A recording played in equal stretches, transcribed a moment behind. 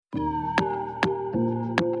Welcome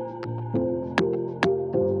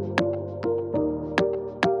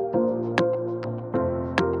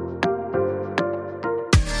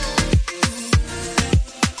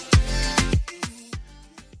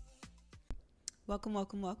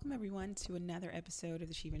everyone to another episode of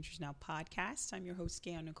the She Ventures Now podcast. I'm your host,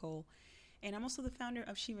 Gail Nicole, and I'm also the founder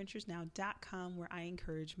of SheVenturesNow.com, where I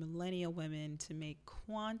encourage millennial women to make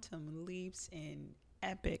quantum leaps in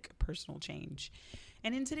epic personal change.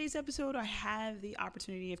 And in today's episode, I have the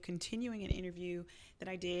opportunity of continuing an interview that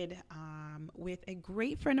I did with a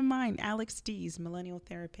great friend of mine, Alex Dees, millennial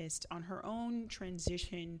therapist, on her own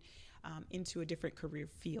transition into a different career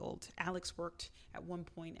field. Alex worked at one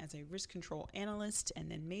point as a risk control analyst and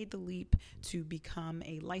then made the leap to become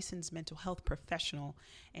a licensed mental health professional.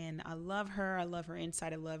 And I love her. I love her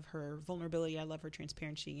insight. I love her vulnerability. I love her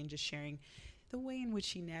transparency and just sharing the way in which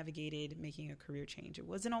she navigated making a career change. It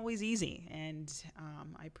wasn't always easy, and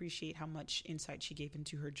I appreciate how much insight she gave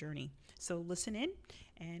into her journey. So listen in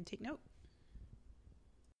and take note.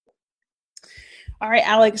 All right,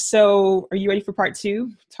 Alex, so are you ready for part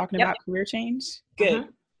two, talking about career change? Good. All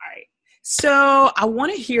right. So I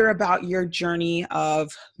want to hear about your journey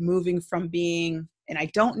of moving from being, and I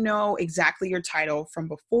don't know exactly your title from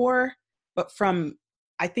before, but from,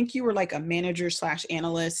 I think you were like a manager /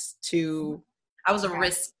 analyst to... I was a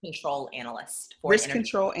risk control analyst. Risk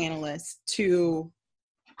control analyst to...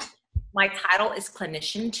 My title is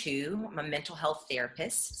clinician 2. I'm a mental health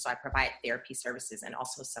therapist, so I provide therapy services and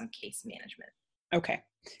also some case management. Okay,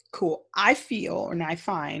 cool. I feel, and I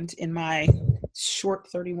find in my short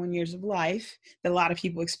 31 years of life, that a lot of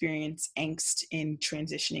people experience angst in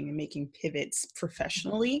transitioning and making pivots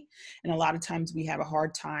professionally. And a lot of times we have a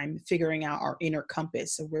hard time figuring out our inner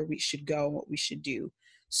compass of where we should go, what we should do.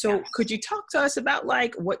 So could you talk to us about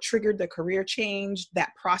like what triggered the career change,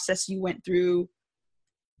 that process you went through?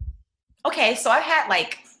 Okay, so I've had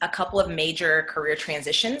like a couple of major career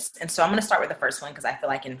transitions. And so I'm going to start with the first one because I feel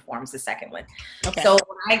like it informs the second one. Okay. So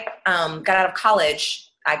when I got out of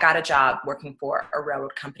college, I got a job working for a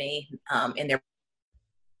railroad company in their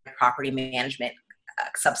property management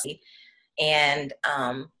subsidy. And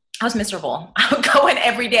I was miserable. I would go in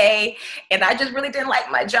every day and I just really didn't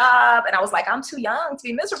like my job. And I was like, I'm too young to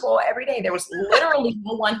be miserable every day. There was literally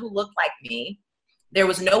no one who looked like me. There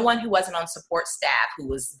was no one who wasn't on support staff who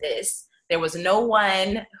was this. There was no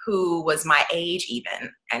one who was my age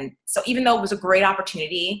even. And so even though it was a great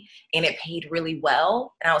opportunity and it paid really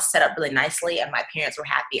well and I was set up really nicely and my parents were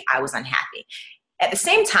happy, I was unhappy. At the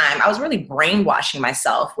same time, I was really brainwashing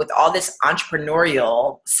myself with all this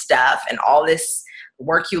entrepreneurial stuff and all this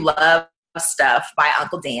work you love stuff by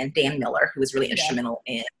Uncle Dan Miller, who was really instrumental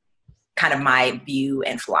in kind of my view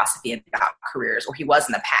and philosophy about careers, or he was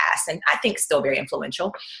in the past, and I think still very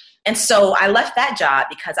influential. And so I left that job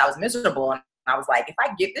because I was miserable. And I was like, if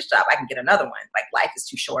I get this job, I can get another one. Like, life is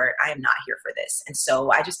too short. I am not here for this. And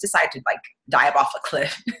so I just decided to like dive off a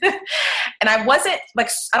cliff. And I wasn't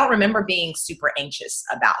like, I don't remember being super anxious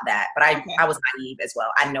about that, but I was naive as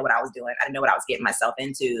well. I didn't know what I was doing. I didn't know what I was getting myself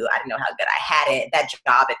into. I didn't know how good I had it. That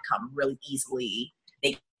job had come really easily.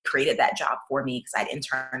 They created that job for me because I'd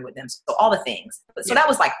interned with them. So all the things. So that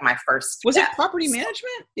was like my first Was step. It property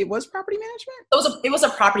management? It was property management? It was a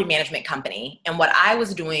property management company. And what I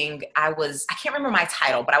was doing, I can't remember my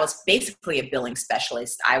title, but I was basically a billing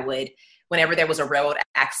specialist. I would, whenever there was a railroad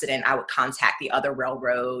accident, I would contact the other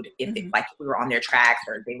railroad if like we were on their tracks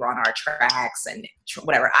or they were on our tracks and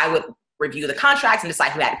whatever. I would review the contracts and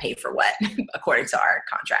decide who had to pay for what according to our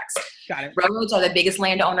contracts. Got it. Railroads are the biggest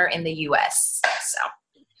landowner in the U.S. So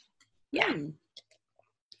yeah.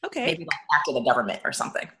 Okay. Maybe like after the government or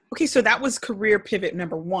something. Okay, so that was career pivot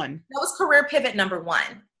number 1. That was career pivot number 1.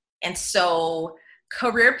 And so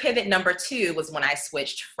career pivot number 2 was when I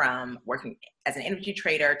switched from working as an energy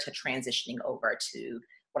trader to transitioning over to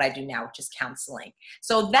what I do now, which is counseling.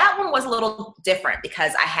 So that one was a little different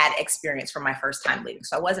because I had experience from my first time leaving.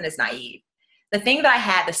 So I wasn't as naive. The thing that I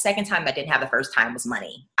had the second time that I didn't have the first time was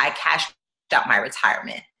money. I cashed out my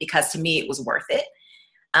retirement because to me it was worth it.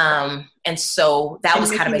 And so that was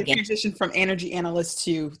kind of a transition from energy analyst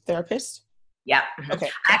to therapist. Yeah. Okay.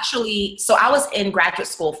 Actually, so I was in graduate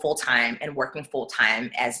school full-time and working full-time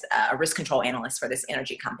as a risk control analyst for this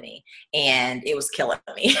energy company. And it was killing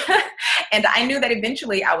me. And I knew that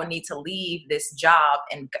eventually I would need to leave this job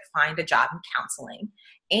and find a job in counseling.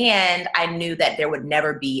 And I knew that there would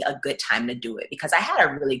never be a good time to do it because I had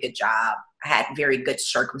a really good job. I had very good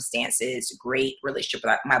circumstances, great relationship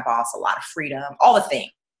with my boss, a lot of freedom, all the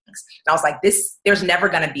things. And I was like, there's never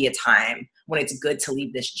going to be a time when it's good to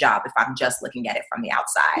leave this job if I'm just looking at it from the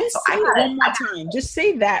outside. Just so say it one more time. Just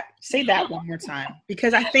say that one more time,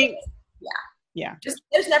 because I think, just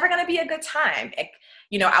there's never going to be a good time.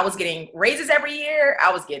 I was getting raises every year.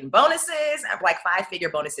 I was getting bonuses, like 5-figure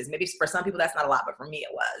bonuses. Maybe for some people that's not a lot, but for me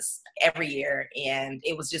it was every year. And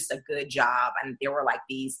it was just a good job. And there were like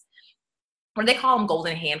these, what do they call them,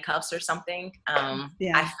 golden handcuffs or something? I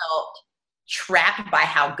felt trapped by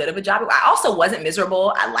how good of a job it was. I also wasn't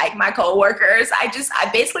miserable. I liked my coworkers. I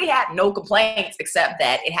basically had no complaints except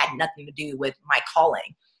that it had nothing to do with my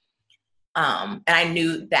calling. And I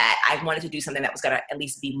knew that I wanted to do something that was going to at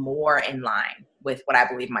least be more in line with what I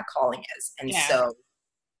believe my calling is. And so,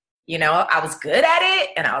 I was good at it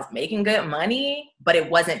and I was making good money, but it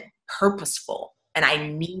wasn't purposeful. And I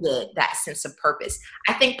needed that sense of purpose.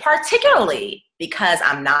 I think particularly because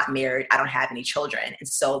I'm not married, I don't have any children. And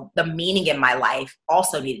so the meaning in my life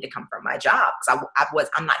also needed to come from my job, because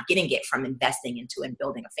I'm not getting it from investing into and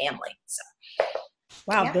building a family. So.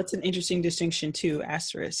 Wow, that's an interesting distinction too,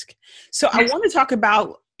 asterisk. So I want to talk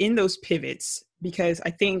about in those pivots, because I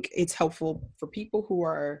think it's helpful for people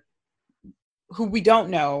who we don't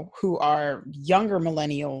know, who are younger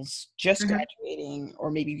millennials, just graduating, or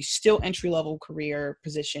maybe still entry-level career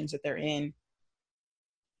positions that they're in,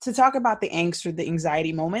 to talk about the angst or the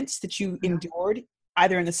anxiety moments that you endured,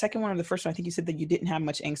 either in the second one or the first one. I think you said that you didn't have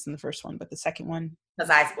much angst in the first one, but the second one? Because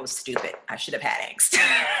I was stupid. I should have had angst.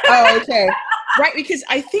 Oh, okay. Right, because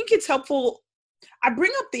I think it's helpful. I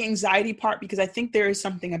bring up the anxiety part because I think there is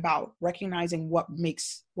something about recognizing what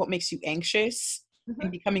makes you anxious and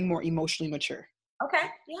becoming more emotionally mature. Okay,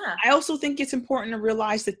 yeah. I also think it's important to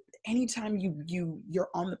realize that anytime you're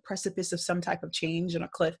on the precipice of some type of change on a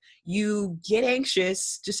cliff, you get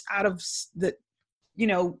anxious just out of the,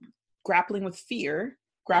 grappling with fear,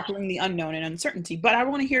 grappling the unknown and uncertainty. But I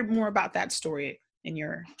want to hear more about that story in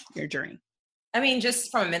your journey. I mean,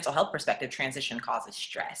 just from a mental health perspective, transition causes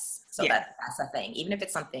stress. So that's the thing. Even if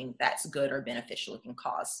it's something that's good or beneficial, it can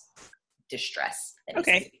cause distress.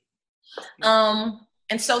 Okay.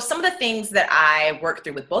 And so some of the things that I worked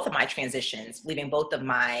through with both of my transitions, leaving both of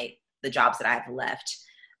the jobs that I've left,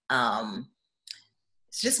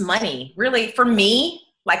 it's just money. Really, for me,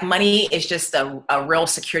 like, money is just a real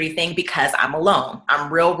security thing because I'm alone.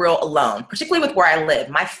 I'm real alone, particularly with where I live.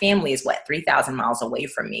 My family is 3,000 miles away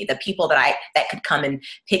from me. The people that could come and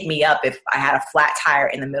pick me up if I had a flat tire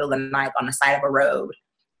in the middle of the night on the side of a road,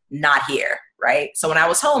 not here, right? So when I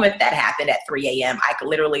was home, if that happened at 3 a.m., I could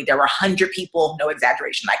literally, there were 100 people, no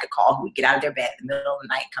exaggeration, I could call who would get out of their bed in the middle of the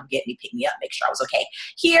night, come get me, pick me up, make sure I was okay.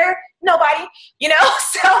 Here, nobody,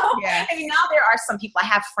 So, I mean, now there are some people, I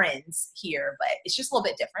have friends here, but it's just a little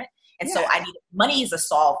bit different. And so money is a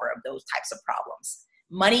solver of those types of problems.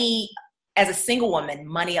 Money, as a single woman,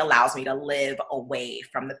 money allows me to live away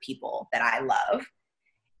from the people that I love.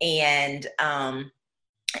 And,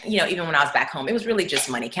 even when I was back home, it was really just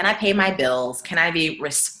money. Can I pay my bills? Can I be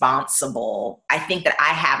responsible? I think that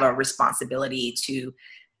I have a responsibility to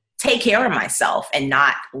take care of myself and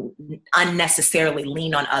not unnecessarily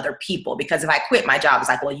lean on other people. Because if I quit my job, it's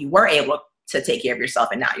like, well, you were able to take care of yourself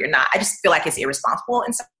and now you're not. I just feel like it's irresponsible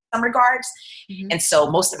in some regards. And so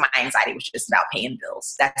most of my anxiety was just about paying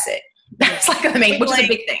bills. That's it. That's like the main, which is a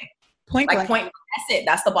big thing. Point. That's it.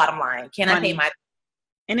 That's the bottom line. Can I pay my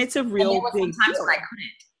And it's a real big deal. Sometimes when I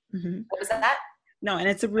couldn't. What was that? No, and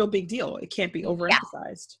it's a real big deal. It can't be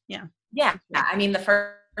overemphasized. Yeah. I mean, the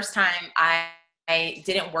first time I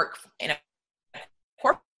didn't work in a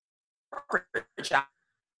corporate job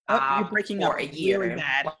you're breaking up for a year. Really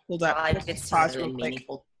bad. Hold up. I did some really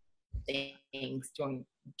meaningful things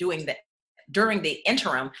during the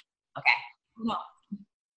interim. Okay. No.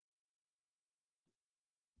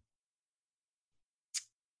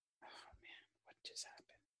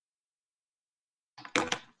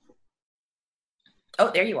 Oh,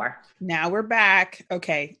 there you are. Now we're back.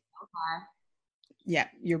 Okay. Yeah,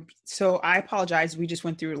 so I apologize. We just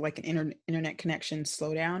went through like an internet connection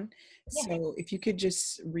slowdown. Yeah. So if you could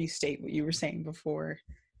just restate what you were saying before.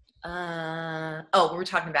 We were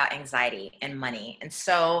talking about anxiety and money. And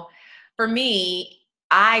so for me,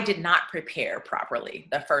 I did not prepare properly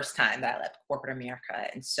the first time that I left corporate America.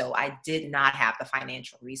 And so I did not have the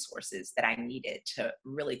financial resources that I needed to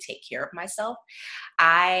really take care of myself.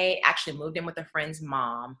 I actually moved in with a friend's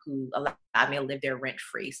mom who allowed me to live there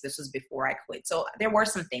rent-free. So this was before I quit. So there were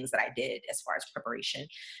some things that I did as far as preparation.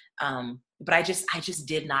 But I just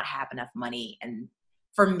did not have enough money. And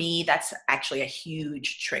for me, that's actually a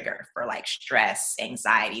huge trigger for like stress,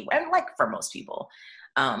 anxiety, and like for most people.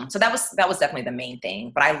 So that was definitely the main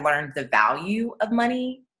thing. But I learned the value of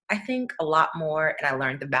money I think, a lot more, and I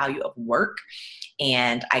learned the value of work,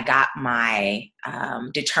 and I got my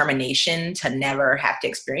determination to never have to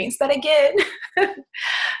experience that again.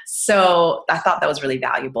 So I thought that was really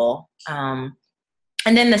valuable. And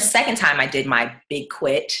then the second time I did my big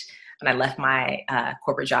quit, and I left my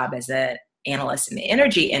corporate job as an analyst in the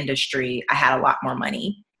energy industry, I had a lot more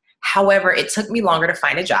money. However, it took me longer to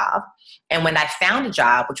find a job. And when I found a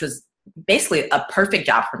job, which was basically a perfect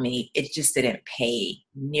job for me, it just didn't pay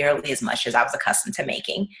nearly as much as I was accustomed to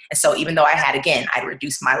making. And so even though I'd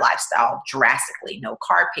reduced my lifestyle drastically, no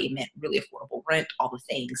car payment, really affordable rent, all the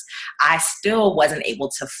things, I still wasn't able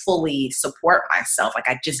to fully support myself. Like,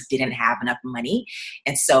 I just didn't have enough money.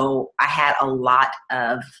 And so I had a lot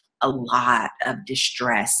of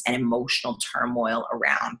distress and emotional turmoil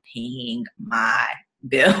around paying my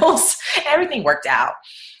bills. Everything worked out.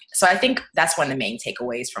 So I think that's one of the main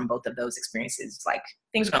takeaways from both of those experiences. Like,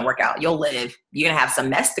 things are going to work out. You'll live. You're going to have some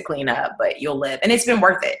mess to clean up, but you'll live. And it's been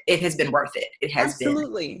worth it. It has been worth it. It has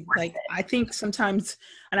absolutely been like it. I think sometimes,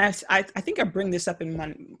 and I think I bring this up in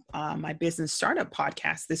my business startup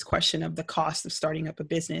podcast, this question of the cost of starting up a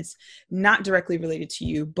business, not directly related to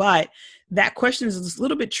you, but that question is a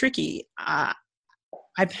little bit tricky.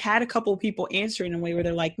 I've had a couple of people answer in a way where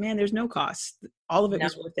they're like, man, there's no cost. All of it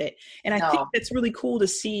was worth it. And I think that's really cool to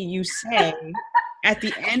see you say at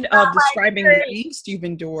the end of describing the angst you've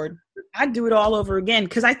endured, I'd do it all over again.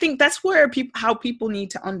 Because I think that's where how people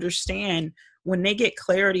need to understand when they get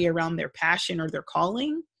clarity around their passion or their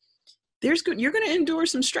calling, you're going to endure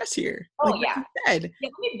some stress here. Oh, like you said. Yeah,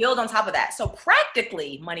 let me build on top of that. So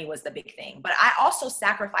practically, money was the big thing. But I also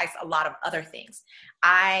sacrificed a lot of other things.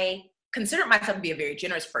 I considered myself to be a very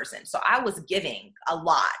generous person. So I was giving a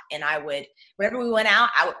lot, and whenever we went out,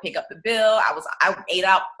 I would pick up the bill. I ate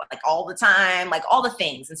out like all the time, like all the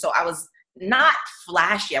things. And so I was not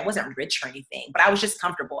flashy. I wasn't rich or anything, but I was just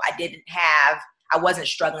comfortable. I wasn't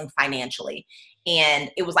struggling financially. And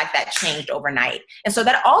it was like that changed overnight. And so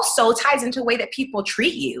that also ties into the way that people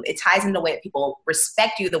treat you. It ties into the way that people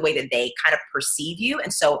respect you, the way that they kind of perceive you.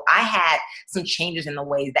 And so I had some changes in the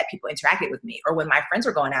ways that people interacted with me. Or when my friends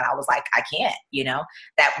were going out, I was like, I can't,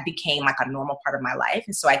 that became like a normal part of my life.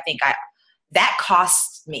 And so I think that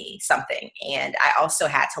cost me something. And I also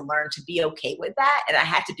had to learn to be okay with that. And I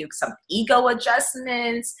had to do some ego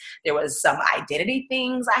adjustments. There was some identity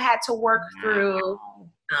things I had to work through.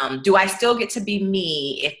 Do I still get to be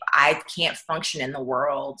me if I can't function in the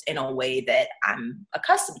world in a way that I'm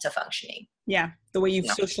accustomed to functioning? Yeah. The way you've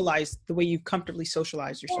socialized, the way you've comfortably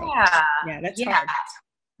socialized yourself. Yeah. That's hard.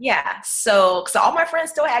 Yeah. So all my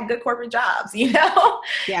friends still had good corporate jobs, Yeah.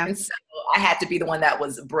 And so I had to be the one that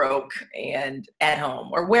was broke and at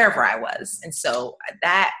home or wherever I was. And so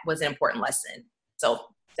that was an important lesson. So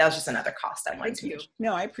that was just another cost I wanted to mention.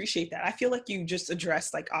 No, I appreciate that. I feel like you just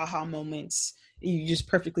addressed like aha moments. You just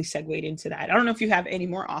perfectly segued into that. I don't know if you have any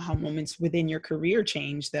more aha moments within your career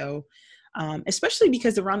change though, especially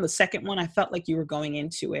because around the second one, I felt like you were going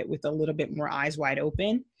into it with a little bit more eyes wide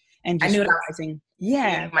open and just realizing,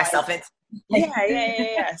 myself in.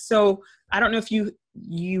 Yeah. So I don't know if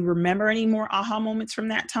you remember any more aha moments from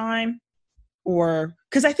that time, or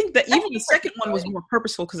because I think that even the second one was more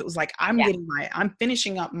purposeful because it was like, I'm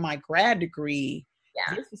finishing up my grad degree.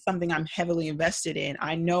 Yeah. This is something I'm heavily invested in.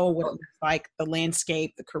 I know what it looks like, the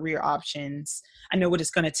landscape, the career options. I know what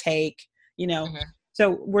it's going to take, Mm-hmm.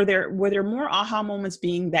 So were there more aha moments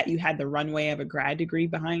being that you had the runway of a grad degree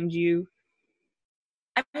behind you?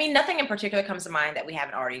 I mean, nothing in particular comes to mind that we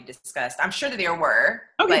haven't already discussed. I'm sure that there were,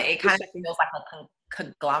 but it kind of feels like a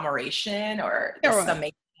conglomeration or the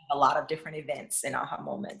summation of a lot of different events and aha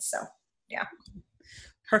moments. So, yeah.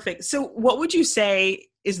 Perfect. So what would you say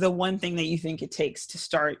is the one thing that you think it takes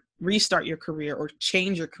to restart your career or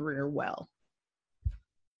change your career well?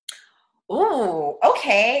 Ooh,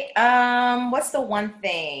 okay. What's the one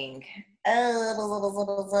thing?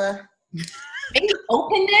 Maybe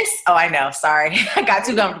openness. Oh, I know. Sorry. I got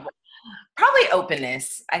too comfortable. Probably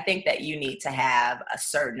openness. I think that you need to have a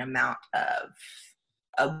certain amount of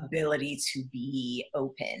ability to be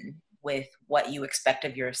open with what you expect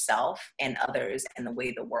of yourself and others and the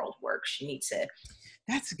way the world works. You need to.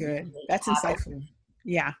 That's good. That's insightful.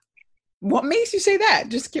 Yeah. What makes you say that?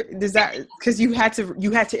 Does that because you had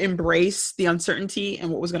to embrace the uncertainty and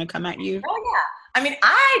what was going to come at you? Oh yeah. I mean,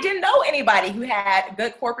 I didn't know anybody who had a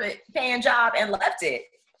good corporate paying job and left it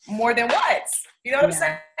more than once. You know what I'm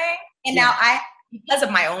saying? And now because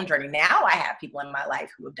of my own journey, now I have people in my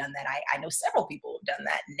life who have done that. I know several people who have done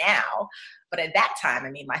that now. But at that time,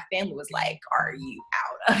 I mean, my family was like, are you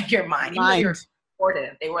out of your mind? Even though they were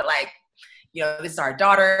supportive. They were like, this is our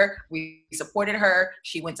daughter. We supported her.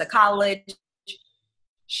 She went to college.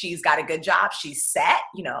 she's got a good job, she's set,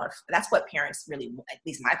 you know, that's what parents really, at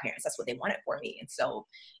least my parents, that's what they wanted for me. And so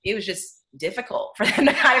it was just difficult for them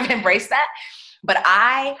to kind of embrace that. But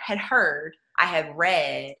I had heard, I had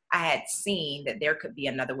read, I had seen that there could be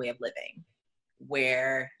another way of living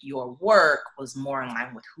where your work was more in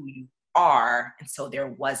line with who you are. And so there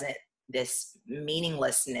wasn't this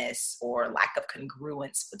meaninglessness or lack of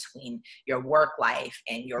congruence between your work life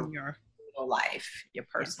and your real life, your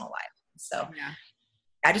personal life. So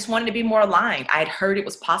I just wanted to be more aligned. I'd heard it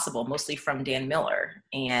was possible, mostly from Dan Miller,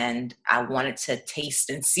 and I wanted to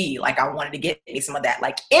taste and see. Like, I wanted to get me some of that.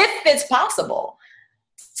 Like, if it's possible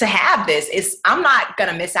to have this, I'm not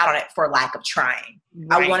gonna miss out on it for lack of trying.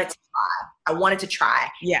 Right. I wanted to try.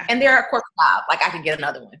 Yeah. And they're a corporate job. Like, I could get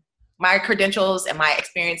another one. My credentials and my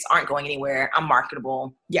experience aren't going anywhere. I'm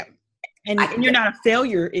marketable. Yeah. And you're not a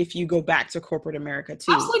failure if you go back to corporate America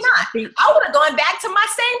too. Absolutely not. I would have gone back to my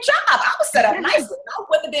same job. I was set up nicely. I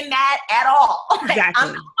wouldn't have been mad at all. Exactly.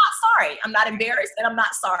 I'm not sorry. I'm not embarrassed, and I'm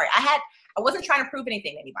not sorry. I wasn't trying to prove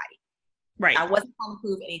anything to anybody. Right. I wasn't trying to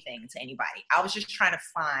prove anything to anybody. I was just trying to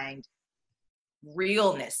find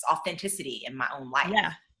realness, authenticity in my own life.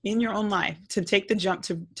 Yeah. In your own life, to take the jump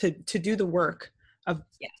to do the work of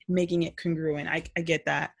making it congruent. I get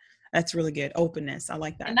that. That's really good. Openness. I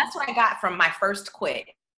like that. And that's what I got from my first quit,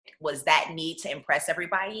 was that need to impress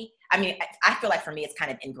everybody. I mean, I feel like for me, it's kind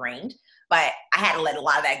of ingrained, but I had to let a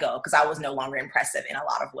lot of that go because I was no longer impressive in a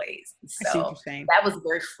lot of ways. So I see what you're saying. That was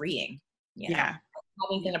very freeing. You know?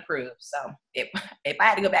 Having to prove. So if I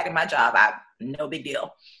had to go back in my job, no big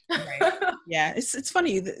deal. Right. Yeah. It's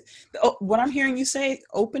funny. What I'm hearing you say,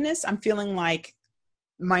 openness, I'm feeling like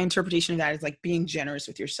my interpretation of that is like being generous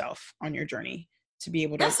with yourself on your journey. To be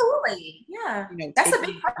able to absolutely, yeah, you know, that's a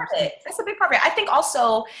big part of it. That's a big part of it. I think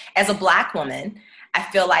also as a Black woman, I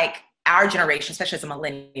feel like our generation, especially as a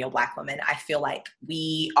millennial Black woman, I feel like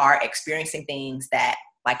we are experiencing things that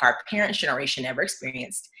like our parents' generation never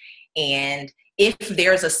experienced. And if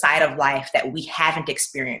there's a side of life that we haven't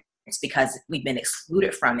experienced because we've been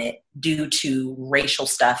excluded from it due to racial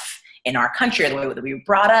stuff in our country, or the way that we were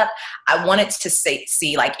brought up, I wanted to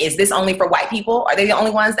see, like, is this only for white people? Are they the only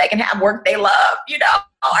ones that can have work they love? You know,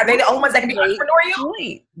 are they the only ones that can be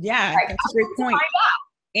entrepreneurial? Yeah, like, that's a great point.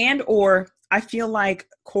 And or I feel like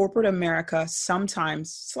corporate America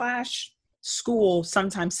sometimes / school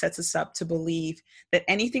sometimes sets us up to believe that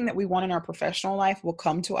anything that we want in our professional life will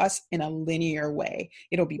come to us in a linear way.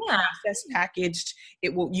 It'll be processed, packaged.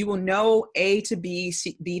 You will know A to B,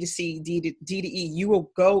 B to C, D to E. You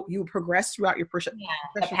will progress throughout your professional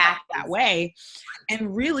path that way.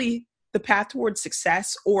 And really, the path towards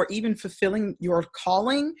success or even fulfilling your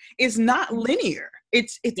calling is not linear. It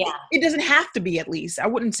doesn't have to be, at least. I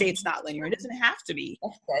wouldn't say it's not linear. It doesn't have to be.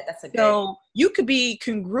 That's good. So you could be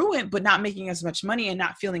congruent, but not making as much money and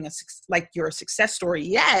not feeling like you're a success story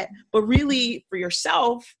yet. But really, for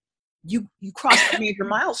yourself, you crossed a major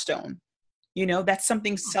milestone. You know, that's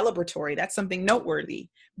something celebratory. That's something noteworthy.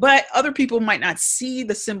 But other people might not see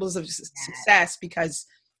the symbols of success because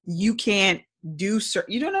you can't do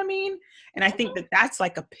certain, you know what I mean? And I think that that's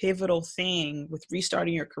like a pivotal thing with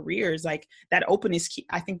restarting your careers, like that openness.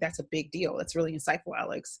 I think that's a big deal. That's really insightful,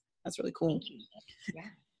 Alex. That's really cool. Yeah.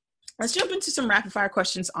 Let's jump into some rapid fire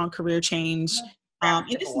questions on career change. Go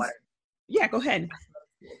ahead.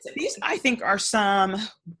 These, I think, are some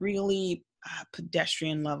really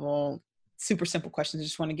pedestrian level, super simple questions. I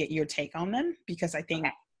just want to get your take on them because I think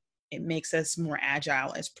it makes us more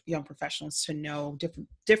agile as young professionals to know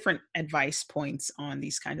different advice points on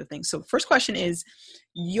these kinds of things. So first question is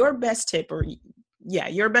your best tip or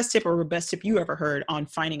best tip you ever heard on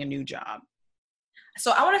finding a new job.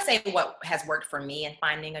 So I want to say what has worked for me in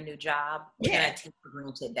finding a new job. We're going to take for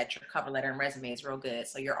granted that your cover letter and resume is real good.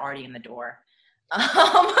 So you're already in the door.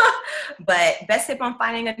 But best tip on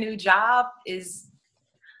finding a new job is,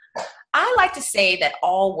 I like to say that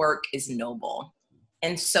all work is noble.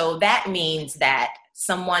 And so that means that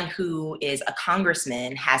someone who is a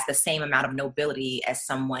congressman has the same amount of nobility as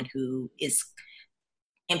someone who is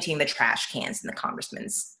emptying the trash cans in the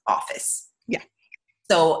congressman's office. Yeah.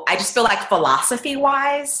 So I just feel like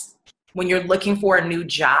philosophy-wise, when you're looking for a new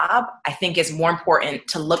job, I think it's more important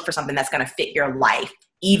to look for something that's going to fit your life,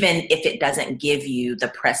 even if it doesn't give you the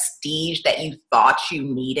prestige that you thought you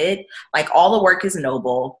needed. Like, all the work is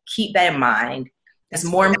noble. Keep that in mind. It's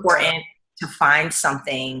more important to find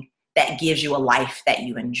something that gives you a life that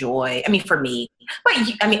you enjoy. I mean, for me, but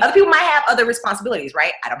other people might have other responsibilities,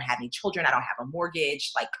 right? I don't have any children. I don't have a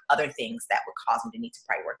mortgage, like other things that would cause me to need to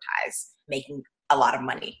prioritize making a lot of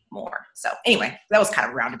money more. So anyway, that was kind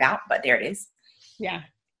of roundabout, but there it is. Yeah.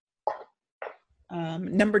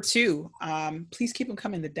 Number 2, please keep them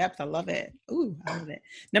coming. The depth. I love it. Ooh, I love it.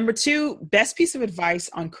 Number 2, best piece of advice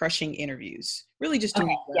on crushing interviews. Really just doing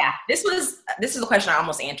it well. Yeah, this is a question I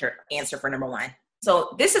almost answer for number 1.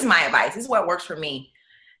 So this is my advice. This is what works for me,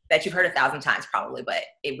 that you've heard 1,000 times probably, but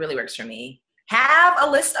it really works for me. Have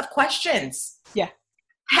a list of questions. Yeah.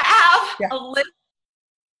 Have a list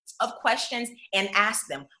of questions and ask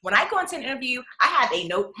them. When I go into an interview, I have a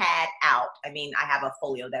notepad out. I mean, I have a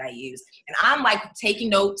folio that I use, and I'm like taking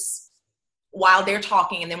notes while they're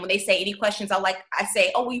talking. And then when they say any questions, I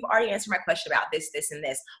say, oh, we've already answered my question about this, this, and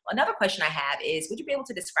this. Another question I have is, would you be able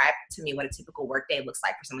to describe to me what a typical workday looks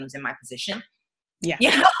like for someone who's in my position? Yeah.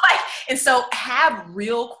 You know, and so have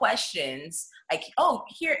real questions like, oh,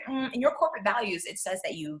 here in your corporate values, it says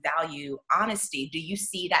that you value honesty. Do you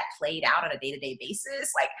see that played out on a day-to-day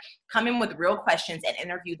basis? Like, come in with real questions and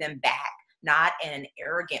interview them back, not in an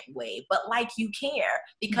arrogant way, but like you care,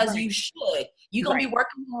 because you should. You're going to be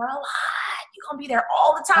working there a lot. You're going to be there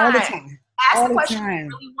all the time. All the time. Ask the questions you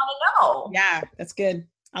really want to know. Yeah, that's good.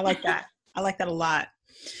 I like that. I like that a lot.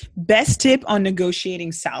 Best tip on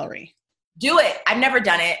negotiating salary. Do it. I've never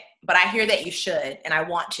done it, but I hear that you should, and I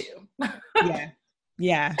want to.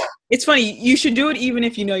 Yeah. It's funny. You should do it even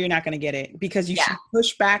if you know you're not going to get it, because you should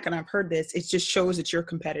push back. And I've heard this. It just shows that you're a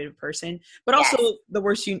competitive person. But also, the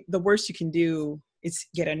worst you can do is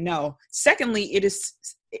get a no. Secondly,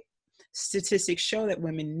 statistics show that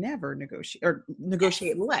women never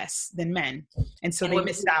negotiate less than men, and so they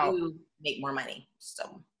miss out. Make more money.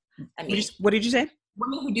 So, I mean, what did you say?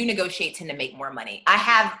 Women who do negotiate tend to make more money. I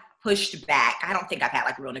have pushed back. I don't think I've had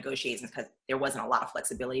like real negotiations because there wasn't a lot of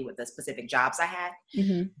flexibility with the specific jobs I had.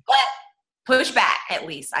 Mm-hmm. But push back, at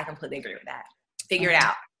least. I completely agree with that. Figure it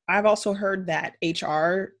out. I've also heard that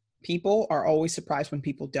HR people are always surprised when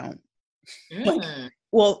people don't.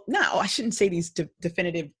 Well, no, I shouldn't say these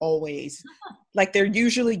definitive always. Like, they're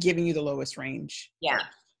usually giving you the lowest range. Yeah.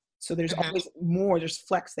 So there's always more. There's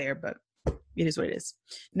flex there, but it is what it is.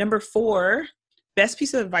 Number 4, best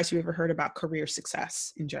piece of advice you ever heard about career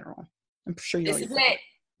success in general. I'm sure you know this is it.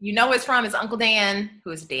 You know it's from his Uncle Dan,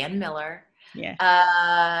 who is Dan Miller.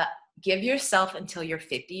 Yeah. Give yourself until you're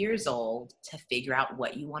 50 years old to figure out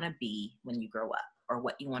what you want to be when you grow up, or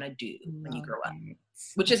what you want to do when you grow up,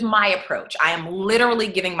 which is my approach. I am literally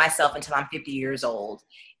giving myself until I'm 50 years old.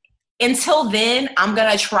 Until then, I'm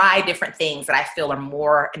going to try different things that I feel are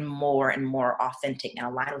more and more and more authentic and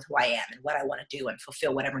aligned with who I am and what I want to do, and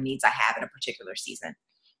fulfill whatever needs I have in a particular season.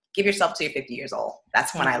 Give yourself till you're 50 years old.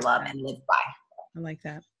 That's when I love and live by. I like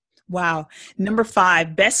that. Wow. Number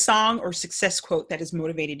 5, best song or success quote that has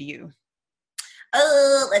motivated you.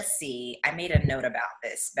 Let's see. I made a note about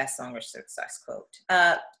this. Best song or success quote.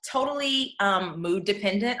 Totally mood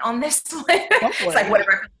dependent on this one. It's like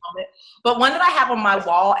whatever I can call it. But one that I have on my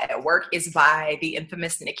wall at work is by the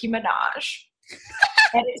infamous Nicki Minaj.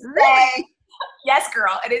 And it says, yes,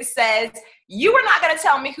 girl. And it says, you are not going to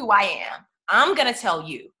tell me who I am. I'm going to tell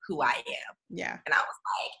you who I am. Yeah. And I was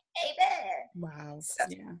like, amen. Wow. So,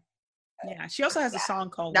 yeah. She also has a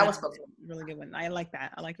song called that was really good one. I like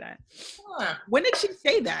that. Huh. When did she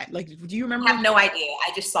say that? Like, do you remember? I have no idea.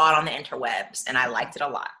 I just saw it on the interwebs and I liked it a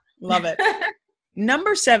lot. Love it.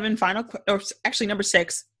 Number 7, number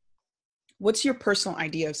 6. What's your personal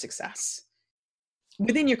idea of success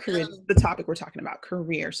within your career? The topic we're talking about,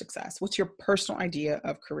 career success. What's your personal idea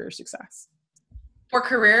of career success? For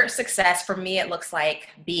career success, for me, it looks like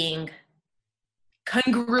being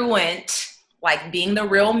congruent, like being the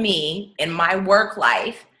real me in my work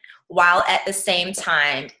life, while at the same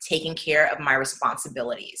time taking care of my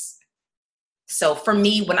responsibilities. So for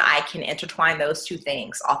me, when I can intertwine those two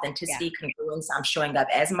things, authenticity, congruence, I'm showing up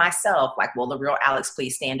as myself, like, will the real Alex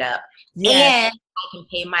please stand up? Yes. And I can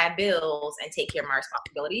pay my bills and take care of my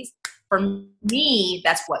responsibilities. For me,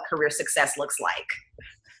 that's what career success looks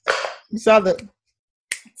like. You saw that.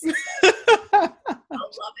 I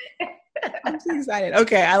love it. I'm so excited.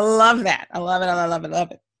 Okay, I love that. I love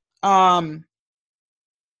it.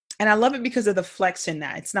 And I love it because of the flex in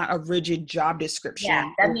that. It's not a rigid job description.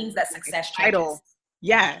 Yeah, that means that success changes.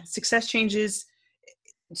 Yeah, success changes,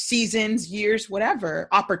 seasons, years, whatever,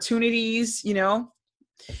 opportunities, you know.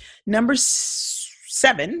 Number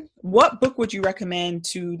 7, what book would you recommend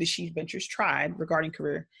to the She Ventures tribe regarding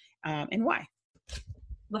career, and why?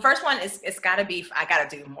 The first one is, it's got to be, I got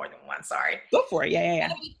to do more than one, sorry. Go for it, yeah. It's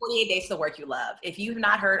got to be 48 Days to the Work You Love. If you've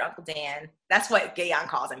not heard Uncle Dan, that's what Gayon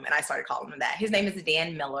calls him, and I started calling him that. His name is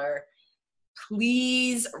Dan Miller.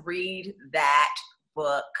 Please read that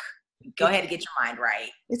book. Go ahead and get your mind right.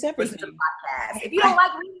 It's everything. Listen to the podcast. If you don't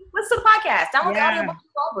like reading, listen to the podcast. Download the audiobook in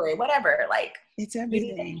the library, whatever. Like, it's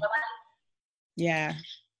everything. Yeah.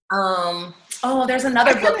 Oh, there's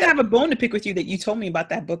another book. I have a bone to pick with you that you told me about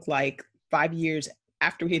that book like 5 years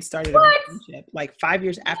after we had started a relationship, like 5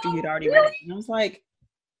 years after you'd already read it. And I was like,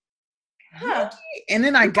 huh. And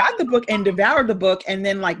then I got the book and devoured the book and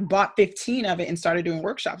then like bought 15 of it and started doing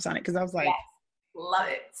workshops on it because I was like, yes. Love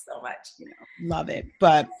it so much. Love it.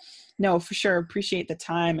 But no, for sure. Appreciate the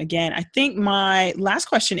time. Again, I think my last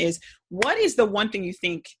question is, what is the one thing you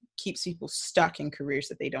think keeps people stuck in careers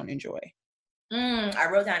that they don't enjoy? I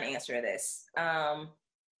wrote down an answer to this.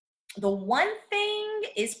 The one thing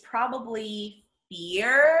is probably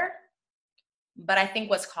fear, but I think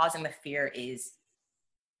what's causing the fear is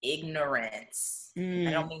ignorance.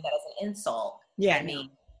 I don't mean that as an insult. Yeah. I mean,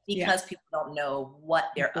 because people don't know what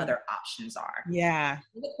their other options are. Yeah.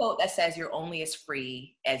 There's a quote that says you're only as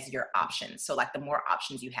free as your options. So like the more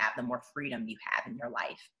options you have, the more freedom you have in your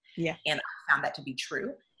life. Yeah. And I found that to be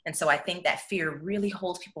true. And so I think that fear really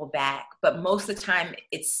holds people back. But most of the time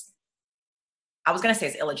I was going to say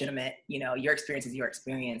it's illegitimate. Your experience is your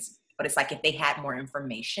experience. But it's like if they had more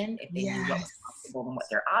information, if they knew what was possible and what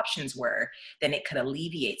their options were, then it could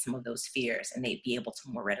alleviate some of those fears and they'd be able to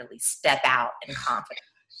more readily step out in confidence.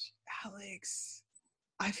 Alex,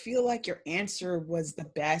 I feel like your answer was the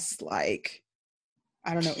best, like,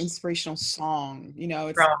 I don't know, inspirational song.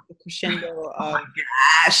 It's like the crescendo of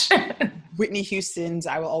Whitney Houston's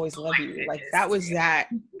I Will Always Love You. Like that was that.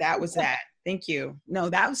 Thank you. No,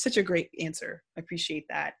 that was such a great answer. I appreciate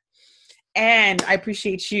that. And I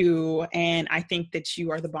appreciate you. And I think that you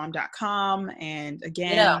are thebomb.com. And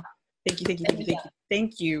again,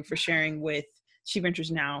 thank you for sharing with She Ventures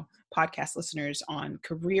Now podcast listeners on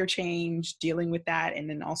career change, dealing with that, and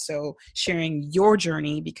then also sharing your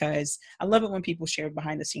journey, because I love it when people share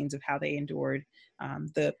behind the scenes of how they endured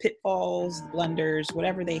the pitfalls, blunders,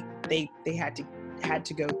 whatever they had to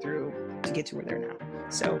go through to get to where they're now.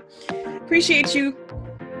 So appreciate you.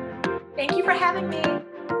 Thank you for having me.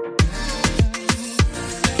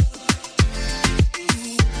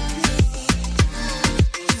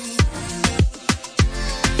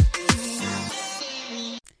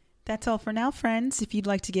 That's all for now, friends. If you'd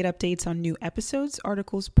like to get updates on new episodes,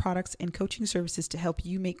 articles, products, and coaching services to help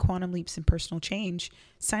you make quantum leaps in personal change,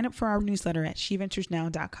 sign up for our newsletter at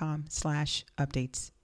sheventuresnow.com/updates.